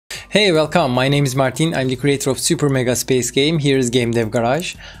Hey, welcome. My name is Martin. I'm the creator of Super Mega Space Game. Here is Game Dev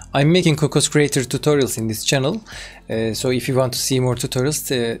Garage. I'm making Cocos Creator tutorials in this channel. So if you want to see more tutorials,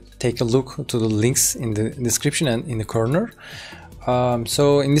 take a look to the links in the description and in the corner.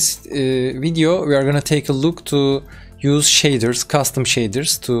 So in this video, we are going to take a look to use shaders, custom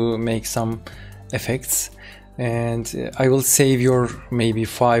shaders to make some effects. And I will save your maybe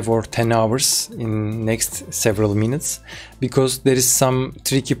 5 or 10 hours in next several minutes, because there is some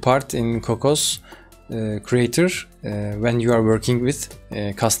tricky part in Cocos Creator when you are working with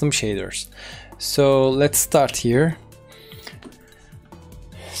custom shaders. So let's start here.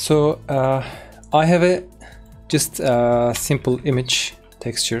 So I have just a simple image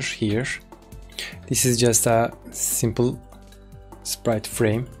texture here. This is just a simple sprite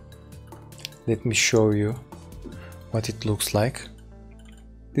frame. Let me show you what it looks like.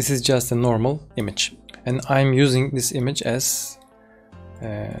 This is just a normal image, and I'm using this image as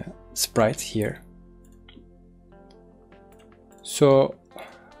sprite here. So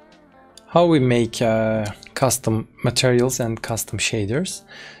how we make custom materials and custom shaders.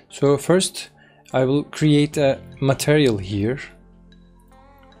 So first I will create a material here,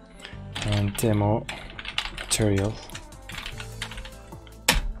 and demo material.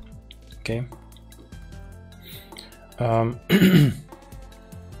 Okay.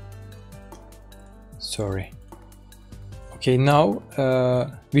 Sorry. Okay, now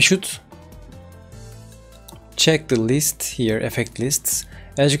we should check the list here, effect lists.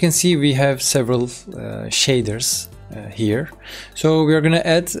 As you can see, we have several shaders here. So we are gonna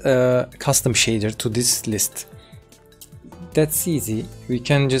add a custom shader to this list. That's easy. We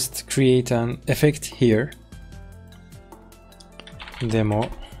can just create an effect here.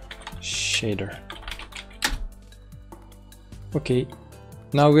 Demo shader. Okay,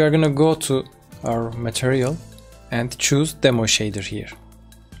 now we are gonna go to our material and choose demo shader here.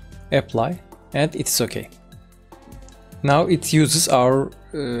 Apply, and it's okay. Now it uses our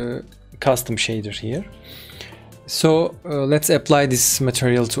custom shader here. So let's apply this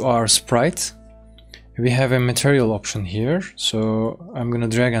material to our sprite. We have a material option here, so I'm gonna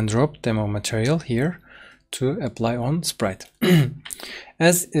drag and drop demo material here to apply on sprite.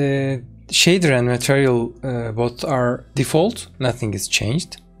 As shader and material both are default, nothing is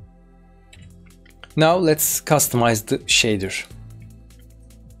changed. Now let's customize the shader.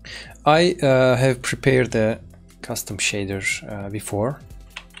 I have prepared a custom shader before,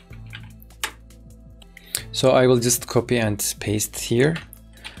 so I will just copy and paste here,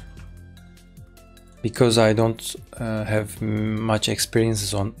 because I don't have much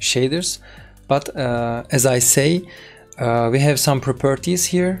experiences on shaders. But as I say, we have some properties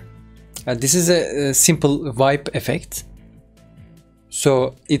here. This is a simple wipe effect.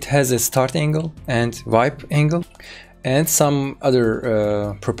 So it has a start angle and wipe angle, and some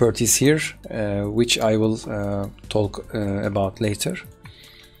other properties here, which I will talk about later.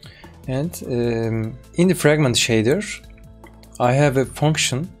 And in the fragment shader, I have a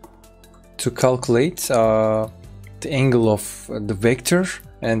function to calculate the angle of the vector,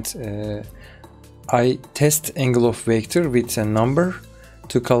 and I test angle of vector with a number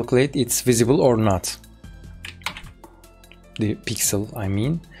to calculate it's visible or not, the pixel I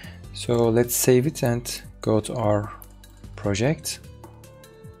mean. So let's save it and go to our project.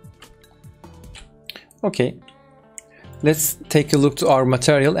 Okay, let's take a look to our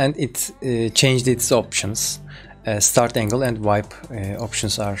material, and it changed its options. Start angle and wipe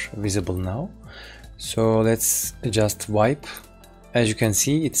options are visible now. So let's adjust wipe. As you can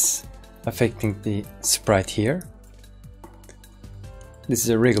see, it's affecting the sprite here. This is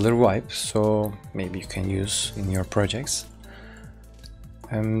a regular wipe, so maybe you can use in your projects.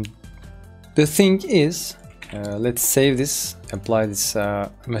 The thing is, let's save this, apply this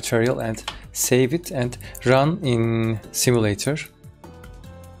material and save it and run in simulator.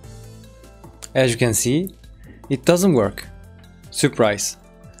 As you can see, it doesn't work. Surprise.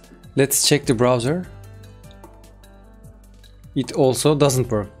 Let's check the browser. It also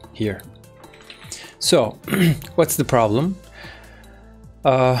doesn't work here. So what's the problem?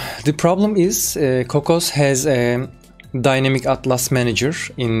 The problem is Cocos has a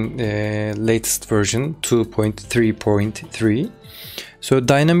dynamicAtlasManager in the latest version 2.3.3. So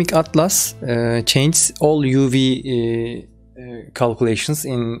dynamicAtlas changes all UV calculations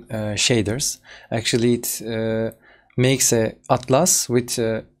in shaders. Actually, it makes a atlas with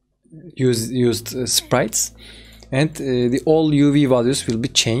used sprites, and the all UV values will be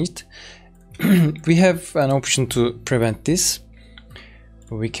changed. We have an option to prevent this.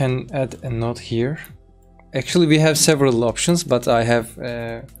 We can add a note here. Actually, we have several options, but I have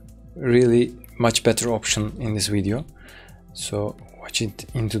a really much better option in this video. So watch it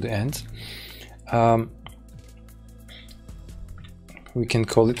into the end. We can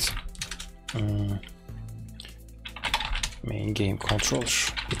call it main game controller.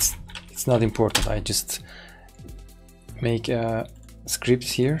 It's not important. I just make a script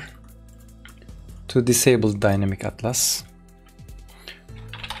here to disable dynamic atlas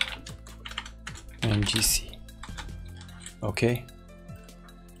mgc. Okay,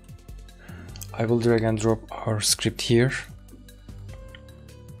 I will drag and drop our script here.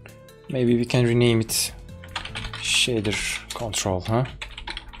 Maybe we can rename it shader control, huh?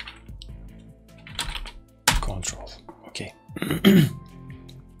 Control. Okay.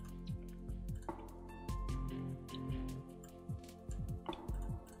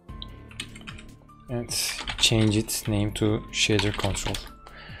 And change its name to shader control.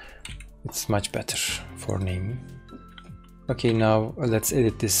 It's much better for naming. Okay, now let's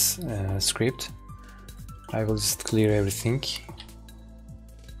edit this script. I will just clear everything,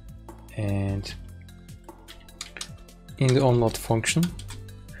 and in the onload function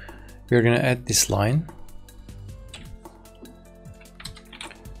we're gonna add this line: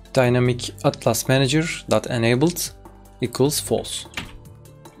 dynamicAtlasManager.enabled equals false.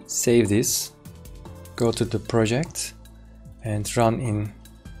 Save this, go to the project and run in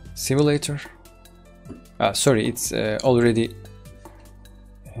simulator. Sorry, it's already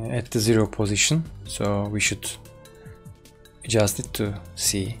at the 0 position, so we should adjust it to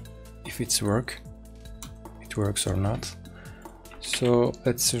see if it works or not. So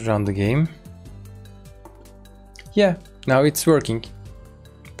let's run the game. Yeah, now it's working.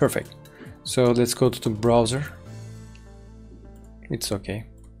 Perfect. So let's go to the browser. It's okay.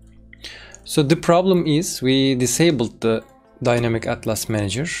 So the problem is we disabled the Dynamic Atlas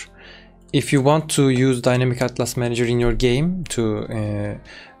Manager. If you want to use Dynamic Atlas Manager in your game to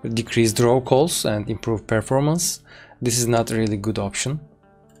decrease draw calls and improve performance, this is not a really good option.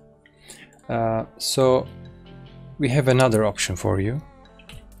 So we have another option for you.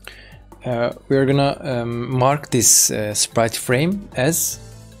 We're gonna mark this sprite frame as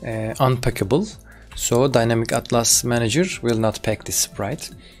unpackable, so Dynamic Atlas Manager will not pack this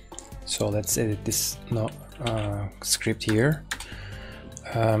sprite. So let's edit this script here.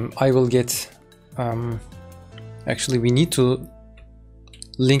 I will get actually we need to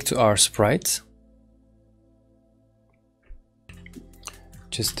link to our sprite.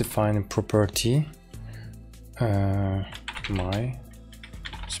 Just define a property, my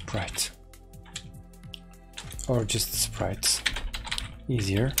sprite, or just sprites,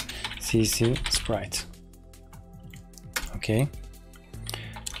 easier, cc sprite. Okay,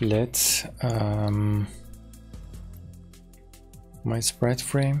 let's my sprite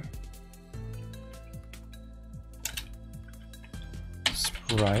frame,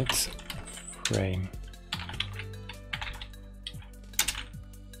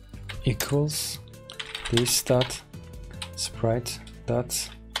 equals this dot sprite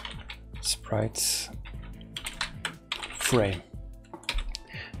frame.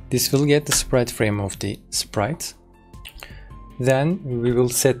 This will get the sprite frame of the sprite. Then we will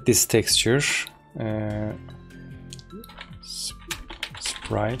set this texture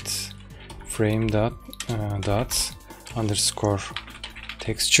sprite frame dot underscore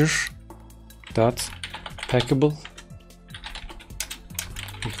texture dot packable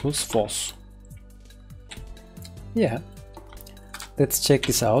equals false. Yeah, let's check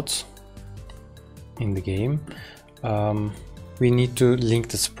this out in the game. We need to link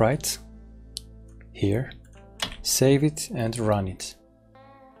the sprite here, save it and run it.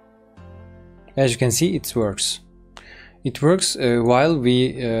 As you can see, it works. It works while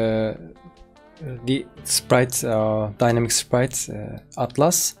we the sprite dynamic sprite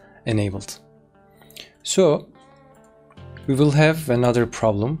atlas enabled. So we will have another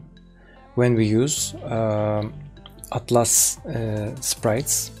problem when we use atlas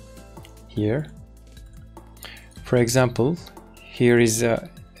sprites here. For example, here is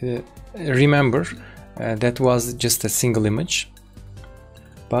remember that was just a single image,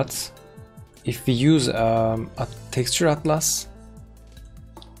 but if we use a texture atlas,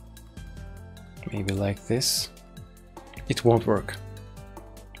 maybe like this, it won't work.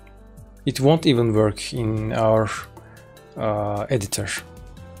 It won't even work in our editor.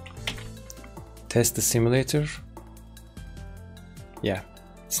 Test the simulator. Yeah,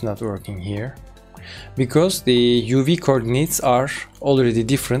 it's not working here because the UV coordinates are already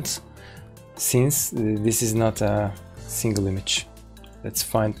different, since this is not a single image. Let's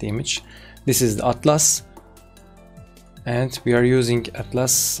find the image. This is the atlas, and we are using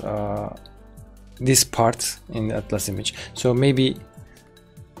atlas this part in the atlas image. So maybe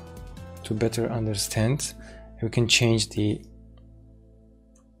to better understand, we can change the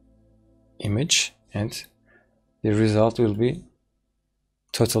image, and the result will be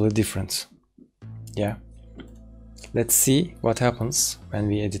totally different. Yeah, let's see what happens when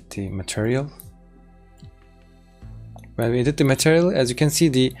we edit the material. When we edit the material, as you can see,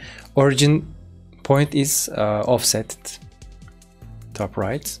 the origin point is offset top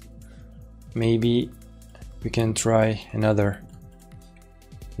right. Maybe we can try another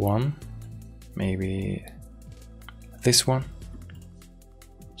one, maybe this one.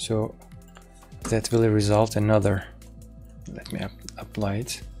 So that will result another. Let me apply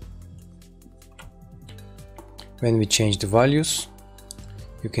it. When we change the values,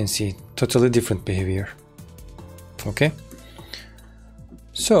 you can see totally different behavior. Okay,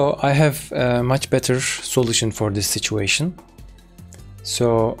 so I have a much better solution for this situation.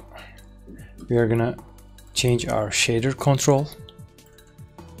 So we are gonna change our shader control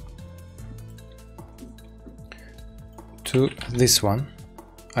to this one.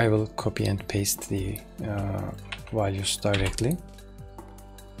 I will copy and paste the values directly.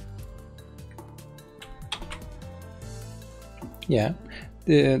 Yeah,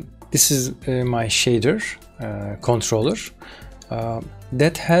 this is my shader controller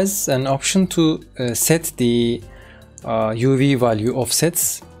that has an option to set the UV value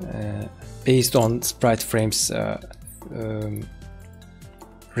offsets based on sprite frames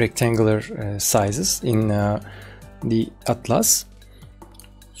rectangular sizes in the Atlas.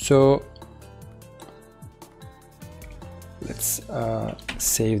 So let's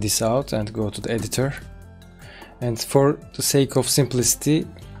save this out and go to the editor, and for the sake of simplicity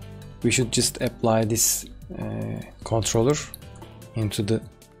we should just apply this controller into the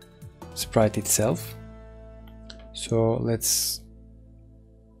sprite itself. So let's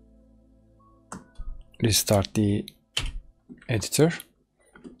restart the editor.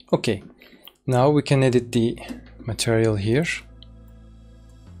 Okay, now we can edit the material here.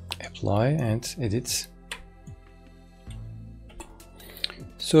 Apply and edit.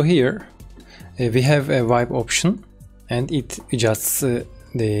 So here we have a wipe option, and it adjusts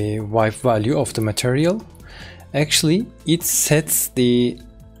the wipe value of the material. Actually, it sets the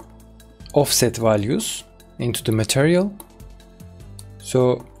offset values into the material,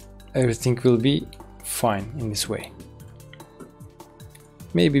 so everything will be fine in this way.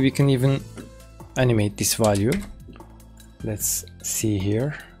 Maybe we can even animate this value. Let's see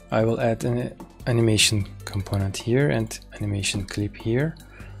here. I will add an animation component here and animation clip here.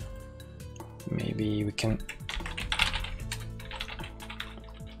 Maybe we can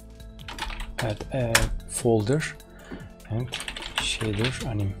add a folder and shader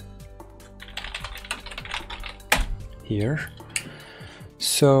anim here.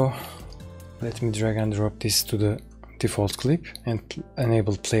 So let me drag and drop this to the default clip and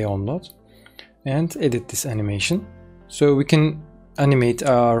enable play on load and edit this animation. So we can animate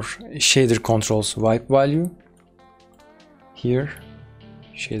our shader controls wipe value here,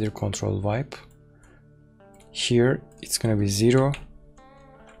 shader control wipe here, it's gonna be 0,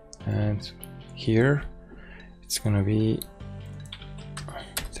 and here it's gonna be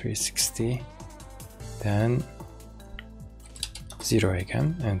 360, then 0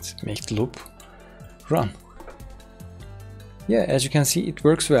 again, and make the loop run. Yeah, as you can see, it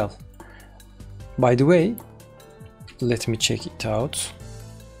works well. By the way, let me check it out.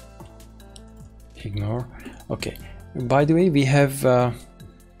 Ignore. Okay, by the way, we have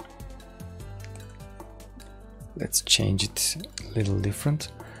let's change it a little different.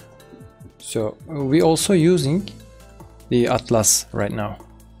 So we also using the Atlas right now.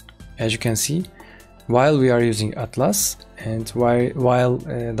 As you can see, while we are using Atlas and while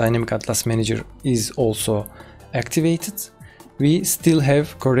dynamicAtlasManager is also activated, we still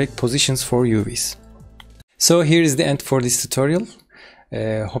have correct positions for UVs. So here is the end for this tutorial.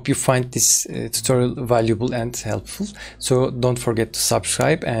 Hope you find this tutorial valuable and helpful. So don't forget to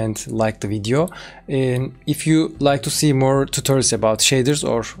subscribe and like the video. And if you like to see more tutorials about shaders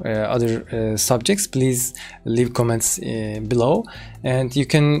or other subjects, please leave comments below. And you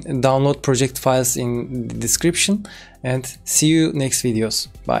can download project files in the description. And see you next videos.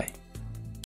 Bye.